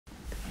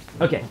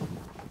Okay,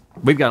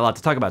 we've got a lot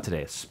to talk about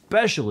today,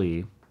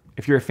 especially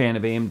if you're a fan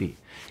of AMD.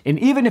 And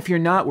even if you're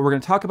not, what we're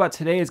going to talk about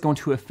today is going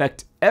to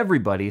affect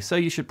everybody, so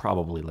you should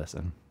probably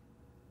listen.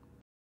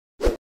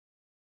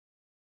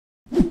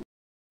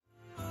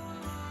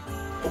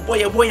 Oh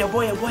boy, oh boy, oh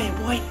boy, oh boy, oh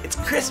boy, it's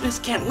Christmas,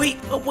 can't wait.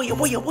 Oh boy, oh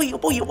boy, oh boy, oh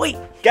boy, oh boy.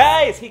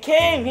 Guys, he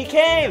came, he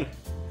came.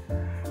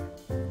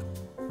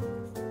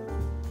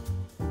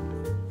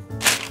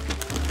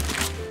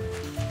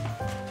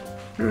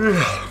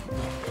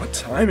 What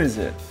time is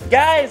it?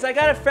 Guys, I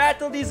got a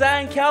Fractal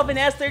Design Kelvin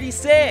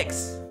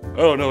S36.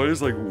 Oh no, it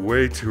is like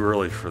way too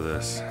early for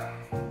this.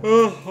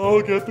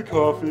 I'll get the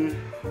coffee.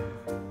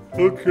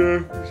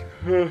 Okay.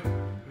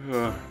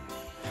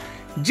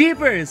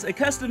 Jeepers, a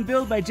custom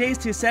build by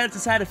JayzTwoCents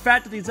inside a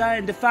Fractal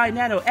Design Defy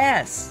Nano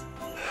S.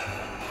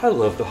 I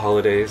love the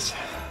holidays.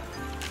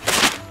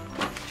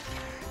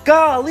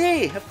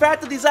 Golly, a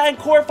Fractal Design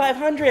Core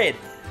 500.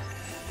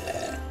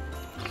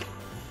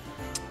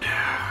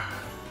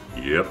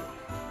 Yep.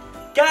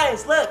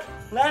 Guys, look,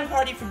 LAN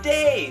party for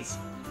days.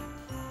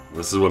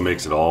 This is what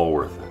makes it all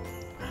worth it.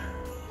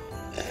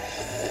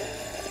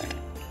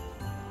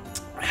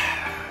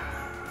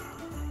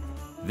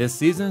 This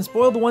season,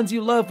 spoil the ones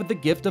you love with the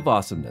gift of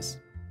awesomeness.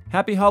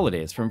 Happy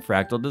holidays from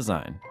Fractal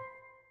Design.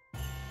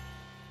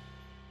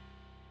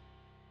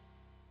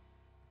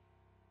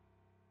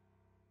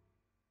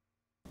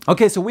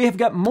 Okay, so we have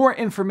got more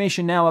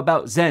information now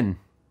about Ryzen.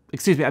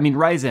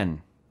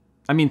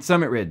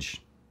 Summit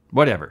Ridge.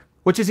 Whatever.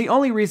 Which is the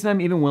only reason I'm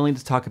even willing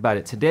to talk about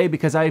it today,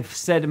 because I've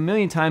said a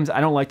million times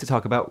I don't like to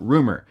talk about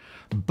rumor.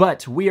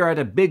 But we are at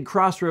a big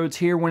crossroads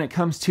here when it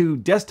comes to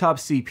desktop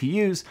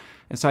CPUs,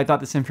 and so I thought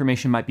this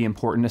information might be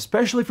important,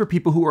 especially for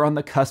people who are on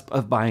the cusp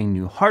of buying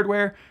new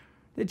hardware,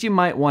 that you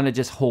might want to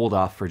just hold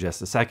off for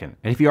just a second.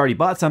 And if you already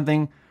bought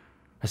something,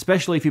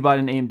 especially if you bought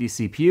an AMD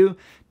CPU,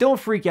 don't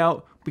freak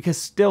out, because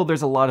still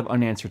there's a lot of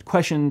unanswered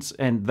questions,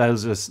 and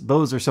those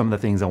are some of the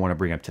things I want to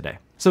bring up today.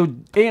 So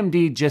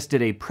AMD just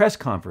did a press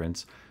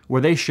conference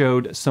where they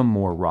showed some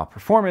more raw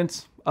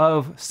performance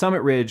of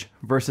Summit Ridge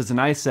versus an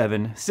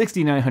i7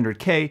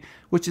 6900K,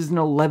 which is an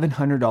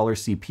 $1,100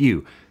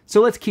 CPU.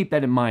 So let's keep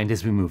that in mind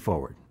as we move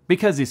forward.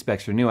 Because these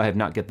specs are new, I have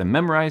not get them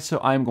memorized, so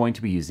I'm going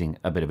to be using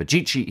a bit of a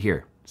cheat sheet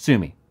here. Sue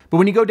me. But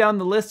when you go down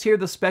the list here,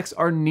 the specs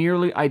are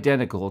nearly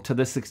identical to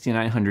the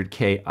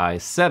 6900K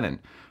i7.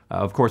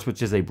 Of course,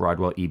 which is a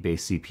Broadwell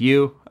E-based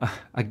CPU.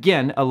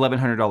 Again,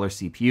 $1,100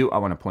 CPU. I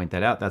want to point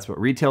that out. That's what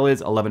retail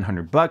is,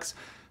 $1,100.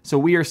 So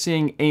we are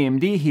seeing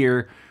AMD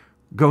here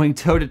going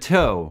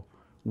toe-to-toe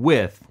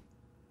with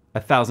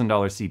a $1,000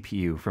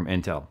 CPU from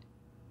Intel.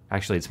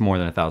 Actually, it's more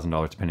than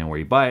 $1,000 depending on where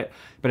you buy it,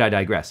 but I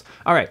digress.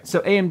 All right, so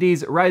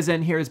AMD's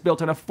Ryzen here is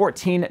built on a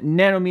 14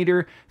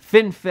 nanometer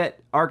FinFET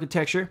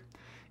architecture.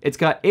 It's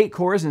got 8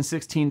 cores and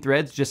 16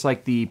 threads, just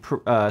like the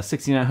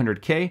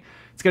 6900K.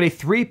 It's got a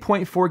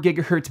 3.4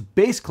 gigahertz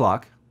base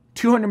clock,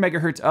 200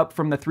 megahertz up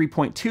from the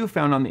 3.2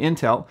 found on the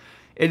Intel.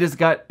 It has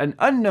got an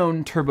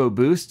unknown turbo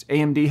boost.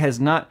 AMD has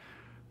not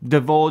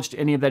divulged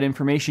any of that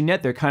information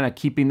yet. They're kind of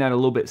keeping that a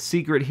little bit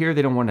secret here.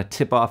 They don't want to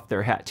tip off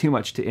their hat too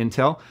much to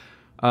Intel.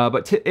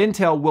 But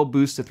Intel will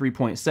boost to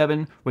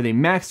 3.7 with a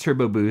max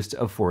turbo boost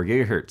of 4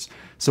 gigahertz.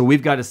 So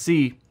we've got to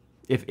see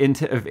if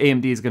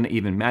AMD is going to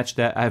even match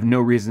that. I have no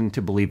reason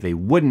to believe they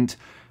wouldn't.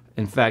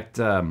 In fact,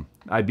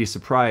 I'd be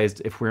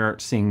surprised if we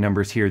aren't seeing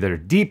numbers here that are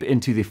deep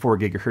into the 4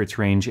 gigahertz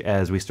range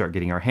as we start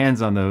getting our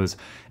hands on those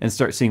and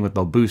start seeing what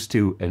they'll boost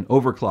to and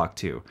overclock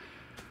to.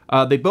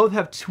 They both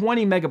have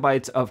 20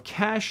 megabytes of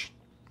cache,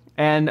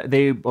 and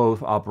they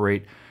both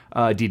operate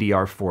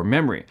DDR4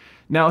 memory.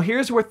 Now,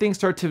 here's where things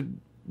start to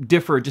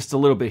differ just a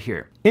little bit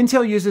here.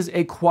 Intel uses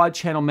a quad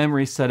channel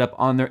memory setup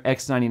on their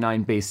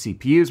X99 based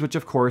CPUs, which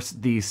of course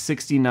the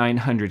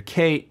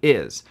 6900K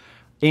is.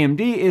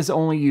 AMD is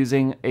only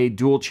using a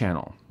dual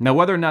channel. Now,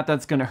 whether or not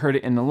that's going to hurt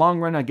it in the long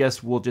run, I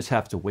guess we'll just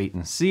have to wait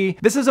and see.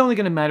 This is only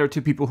going to matter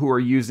to people who are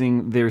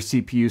using their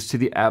CPUs to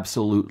the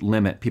absolute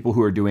limit. People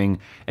who are doing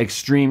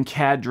extreme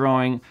CAD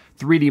drawing,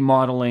 3D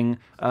modeling,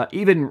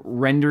 even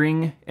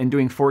rendering and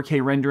doing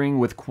 4K rendering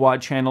with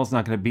quad channels,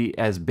 not going to be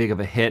as big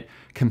of a hit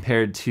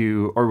compared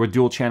to, or with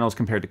dual channels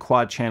compared to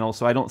quad channels.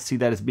 So I don't see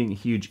that as being a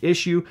huge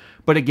issue.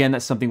 But again,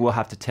 that's something we'll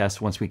have to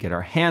test once we get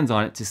our hands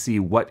on it to see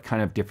what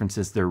kind of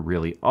differences there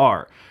really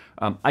are.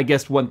 I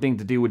guess one thing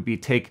to do would be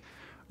take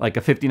like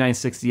a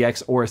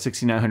 5960X or a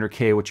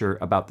 6900K, which are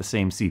about the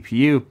same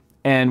CPU,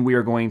 and we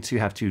are going to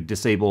have to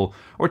disable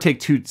or take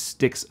 2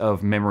 sticks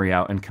of memory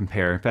out and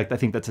compare. In fact, I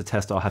think that's a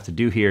test I'll have to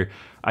do here.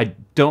 I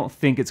don't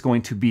think it's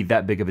going to be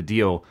that big of a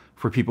deal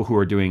for people who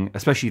are doing,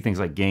 especially things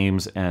like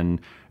games and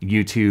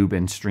YouTube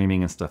and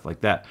streaming and stuff like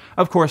that.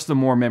 Of course, the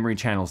more memory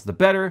channels, the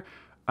better.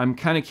 I'm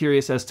kind of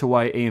curious as to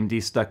why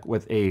AMD stuck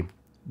with a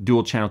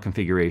dual channel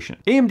configuration.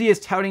 AMD is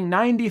touting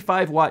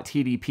 95 watt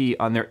TDP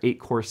on their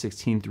 8-core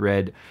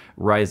 16-thread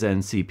Ryzen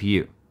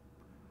CPU.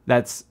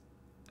 That's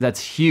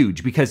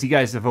huge, because you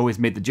guys have always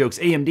made the jokes.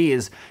 AMD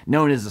is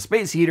known as a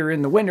space heater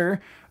in the winter.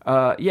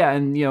 Yeah,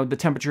 and you know, the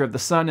temperature of the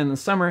sun in the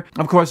summer.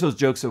 Of course, those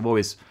jokes have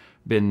always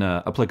been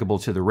applicable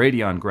to the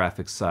Radeon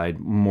graphics side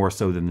more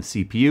so than the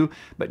CPU.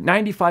 But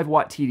 95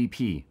 watt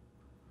TDP,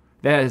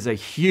 that is a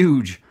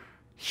huge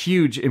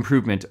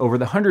improvement over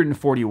the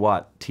 140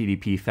 watt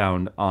TDP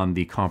found on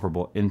the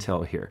comparable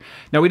Intel here.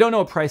 Now, we don't know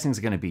what pricing is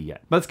going to be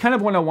yet, but it's kind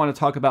of what I want to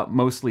talk about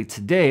mostly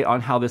today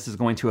on how this is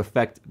going to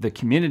affect the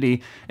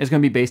community. Is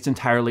going to be based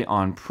entirely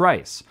on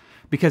price.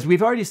 Because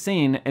we've already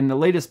seen in the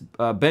latest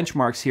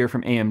benchmarks here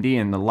from AMD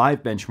and the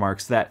live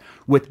benchmarks that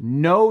with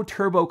no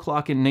turbo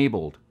clock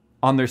enabled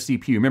on their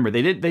CPU, remember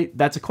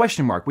that's a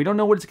question mark. We don't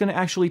know what it's going to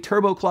actually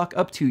turbo clock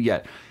up to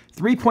yet.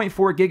 3.4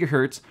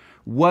 gigahertz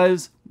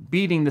was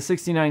beating the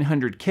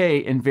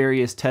 6900K in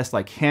various tests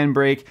like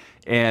Handbrake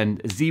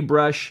and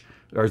ZBrush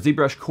or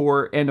ZBrush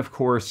Core, and of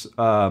course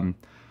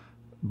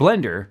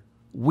Blender.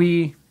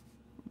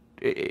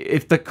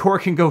 If the Core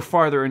can go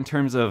farther in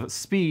terms of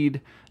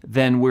speed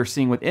than we're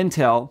seeing with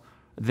Intel,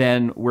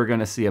 then we're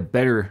going to see a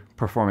better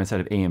performance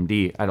out of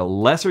AMD at a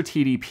lesser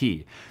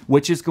TDP,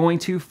 which is going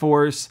to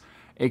force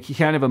a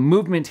kind of a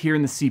movement here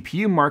in the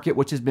CPU market,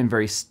 which has been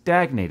very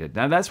stagnated.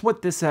 Now, that's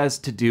what this has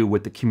to do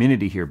with the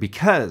community here,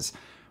 because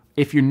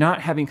if you're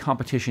not having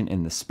competition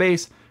in the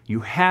space,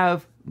 you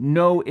have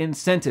no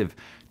incentive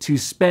to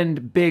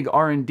spend big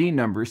R&D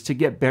numbers to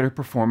get better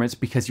performance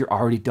because you're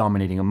already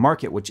dominating a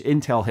market, which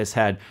Intel has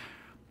had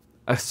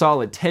a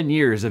solid 10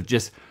 years of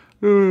just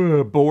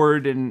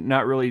bored and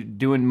not really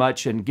doing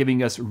much and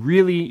giving us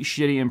really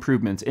shitty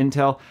improvements.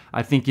 Intel,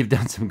 I think you've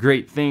done some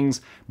great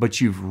things,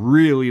 but you've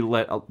really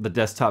let the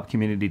desktop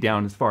community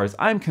down as far as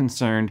I'm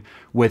concerned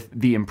with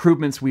the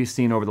improvements we've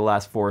seen over the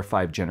last 4 or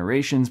 5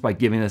 generations by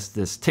giving us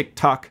this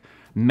tick-tock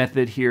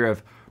method here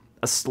of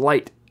a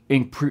slight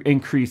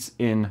increase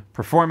in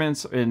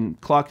performance, in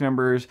clock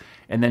numbers,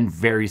 and then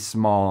very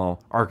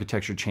small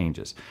architecture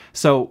changes.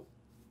 So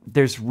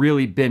there's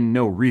really been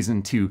no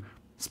reason to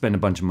spend a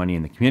bunch of money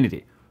in the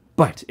community.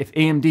 But if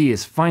AMD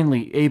is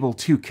finally able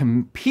to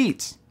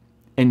compete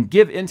and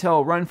give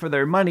Intel a run for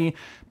their money,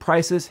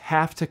 prices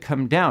have to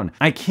come down.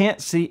 I can't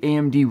see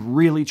AMD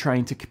really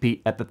trying to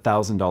compete at the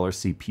 $1,000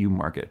 CPU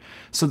market.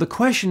 So the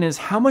question is,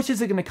 how much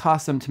is it going to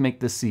cost them to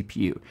make this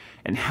CPU?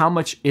 And how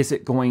much is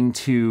it going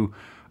to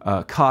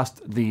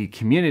cost the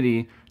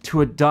community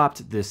to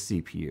adopt this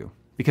CPU?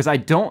 Because I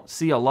don't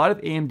see a lot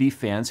of AMD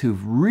fans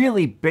who've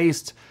really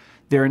based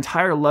their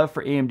entire love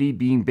for AMD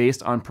being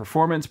based on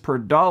performance per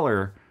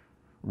dollar,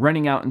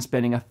 running out and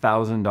spending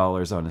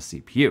 $1,000 on a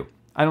CPU.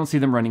 I don't see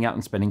them running out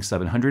and spending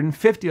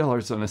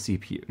 $750 on a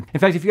CPU. In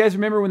fact, if you guys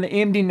remember when the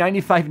AMD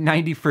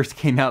 9590 first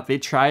came out, they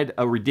tried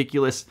a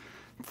ridiculous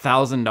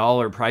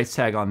 $1,000 price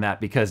tag on that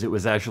because it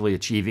was actually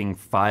achieving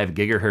 5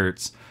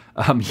 gigahertz.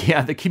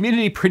 Yeah, the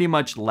community pretty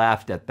much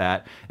laughed at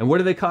that. And what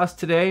do they cost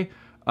today?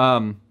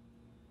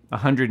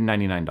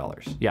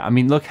 $199. Yeah, I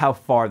mean, look how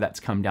far that's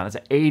come down. It's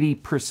an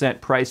 80%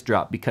 price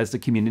drop because the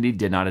community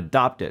did not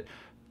adopt it.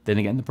 Then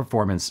again, the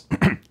performance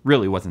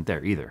really wasn't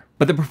there either.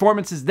 But the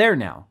performance is there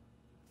now.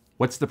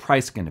 What's the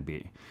price going to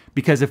be?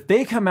 Because if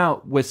they come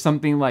out with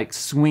something like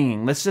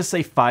swinging, let's just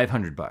say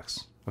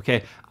 $500,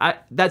 okay?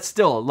 That's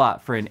still a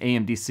lot for an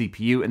AMD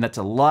CPU, and that's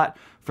a lot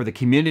for the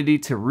community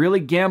to really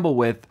gamble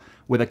with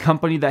a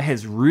company that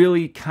has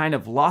really kind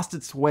of lost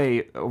its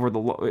way over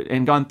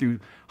and gone through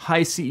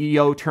high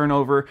CEO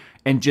turnover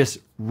and just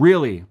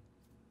really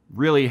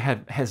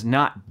has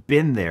not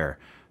been there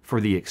for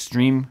the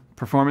extreme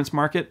performance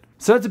market.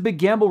 So that's a big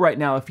gamble right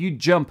now. If you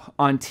jump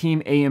on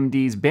Team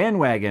AMD's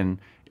bandwagon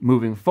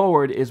moving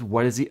forward, is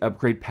what is the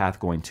upgrade path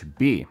going to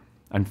be?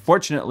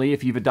 Unfortunately,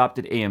 if you've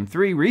adopted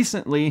AM3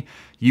 recently,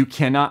 you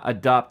cannot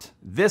adopt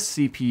this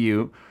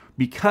CPU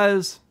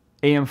because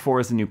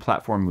AM4 is the new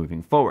platform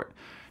moving forward.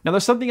 Now,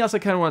 there's something else I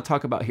kind of want to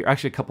talk about here.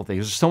 Actually, a couple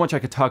things. There's so much I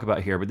could talk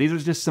about here, but these are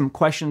just some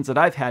questions that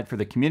I've had for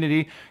the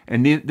community.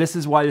 And this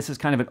is why this is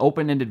kind of an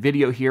open-ended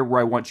video here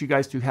where I want you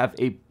guys to have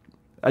a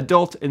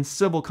adult and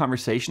civil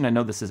conversation. I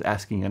know this is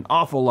asking an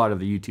awful lot of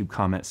the YouTube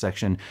comment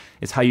section.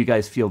 Is how you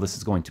guys feel this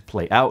is going to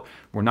play out.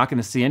 We're not going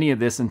to see any of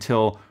this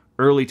until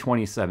early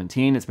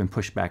 2017. It's been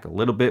pushed back a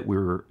little bit. We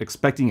were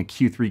expecting a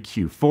Q3,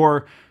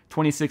 Q4.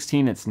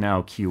 2016, it's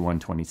now Q1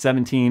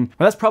 2017.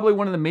 But that's probably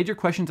one of the major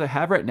questions I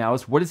have right now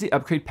is what is the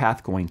upgrade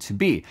path going to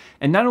be?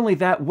 And not only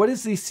that, what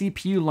is the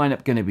CPU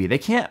lineup going to be? They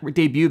can't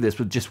debut this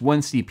with just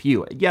one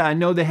CPU. Yeah, I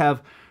know they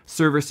have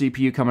server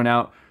CPU coming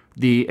out,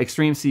 the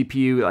extreme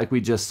CPU like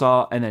we just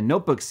saw, and then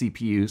notebook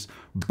CPUs,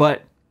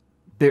 but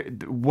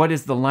what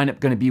is the lineup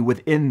going to be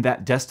within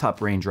that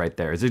desktop range right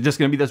there? Is it just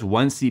going to be this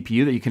one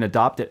CPU that you can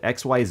adopt at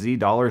XYZ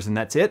dollars and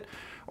that's it?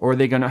 Or are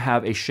they going to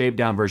have a shaved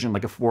down version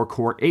like a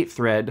 4-core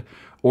 8-thread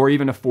or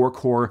even a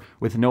 4-core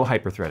with no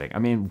hyperthreading? I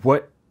mean,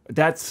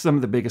 that's some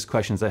of the biggest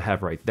questions I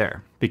have right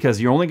there,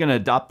 because you're only going to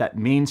adopt that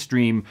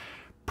mainstream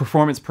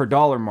performance per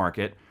dollar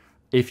market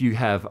if you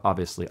have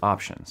obviously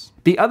options.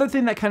 The other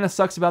thing that kind of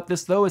sucks about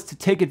this though is to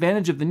take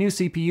advantage of the new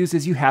CPUs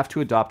is you have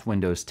to adopt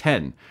Windows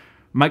 10.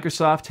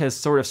 Microsoft has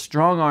sort of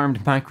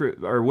strong-armed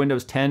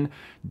Windows 10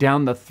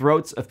 down the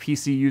throats of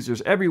PC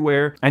users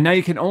everywhere, and now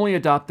you can only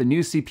adopt the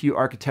new CPU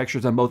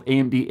architectures on both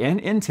AMD and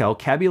Intel.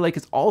 Kaby Lake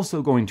is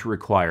also going to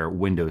require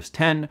Windows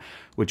 10,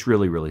 which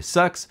really, really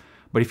sucks.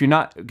 But if you're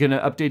not going to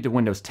update to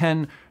Windows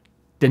 10,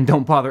 then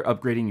don't bother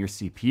upgrading your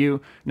CPU.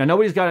 Now,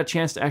 nobody's got a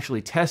chance to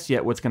actually test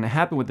yet what's going to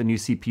happen with the new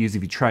CPUs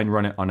if you try and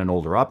run it on an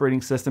older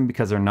operating system,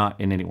 because they're not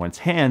in anyone's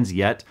hands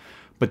yet.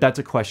 But that's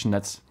a question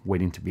that's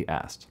waiting to be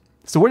asked.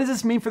 So what does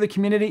this mean for the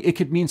community? It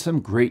could mean some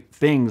great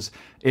things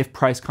if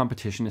price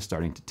competition is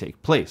starting to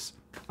take place.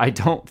 I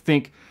don't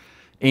think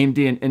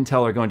AMD and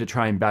Intel are going to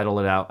try and battle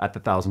it out at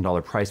the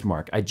 $1,000 price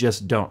mark. I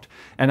just don't.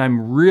 And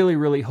I'm really,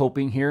 really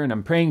hoping here, and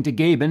I'm praying to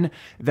Gaben,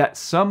 that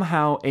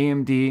somehow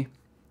AMD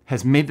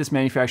has made this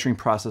manufacturing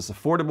process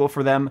affordable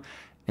for them,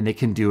 and they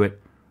can do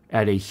it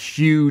at a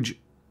huge,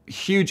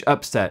 huge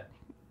upset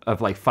of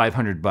like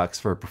 $500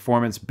 for a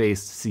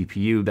performance-based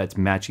CPU that's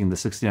matching the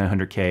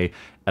 6900K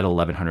at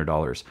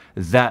 $1,100.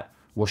 That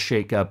will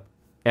shake up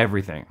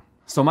everything.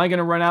 So am I going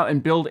to run out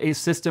and build a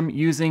system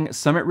using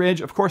Summit Ridge?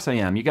 Of course I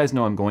am. You guys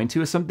know I'm going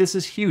to. This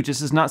is huge.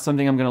 This is not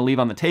something I'm going to leave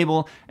on the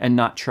table and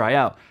not try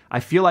out. I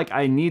feel like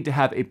I need to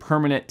have a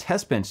permanent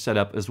test bench set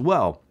up as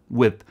well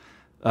with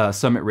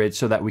Summit Ridge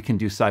so that we can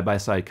do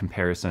side-by-side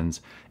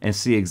comparisons and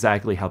see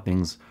exactly how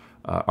things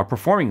are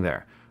performing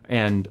there.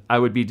 And I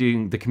would be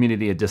doing the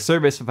community a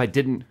disservice if I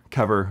didn't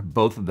cover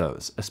both of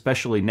those,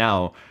 especially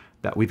now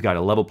that we've got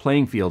a level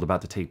playing field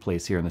about to take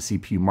place here in the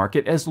CPU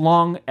market, as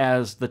long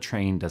as the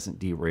train doesn't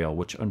derail,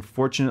 which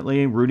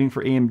unfortunately, rooting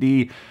for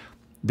AMD,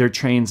 their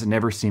trains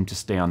never seem to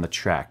stay on the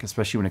track,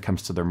 especially when it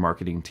comes to their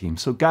marketing team.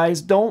 So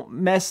guys, don't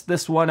mess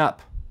this one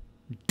up.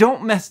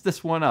 Don't mess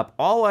this one up.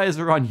 All eyes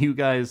are on you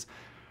guys.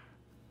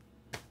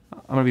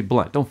 I'm gonna be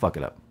blunt. Don't fuck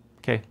it up,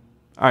 okay?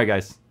 All right,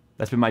 guys.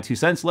 That's been my 2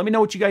 cents. Let me know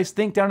what you guys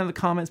think down in the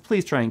comments.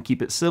 Please try and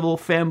keep it civil.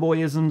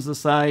 Fanboyisms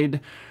aside.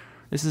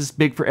 This is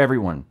big for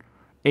everyone.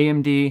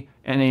 AMD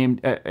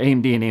and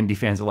AMD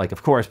fans alike,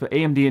 of course, but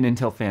AMD and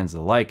Intel fans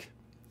alike.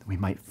 We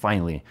might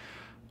finally,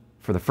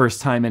 for the first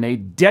time in a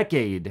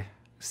decade,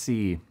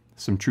 see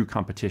some true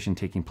competition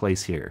taking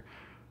place here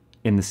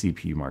in the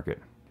CPU market.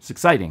 It's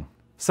exciting.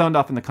 Sound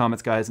off in the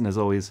comments, guys, and as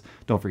always,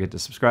 don't forget to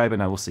subscribe,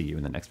 and I will see you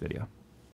in the next video.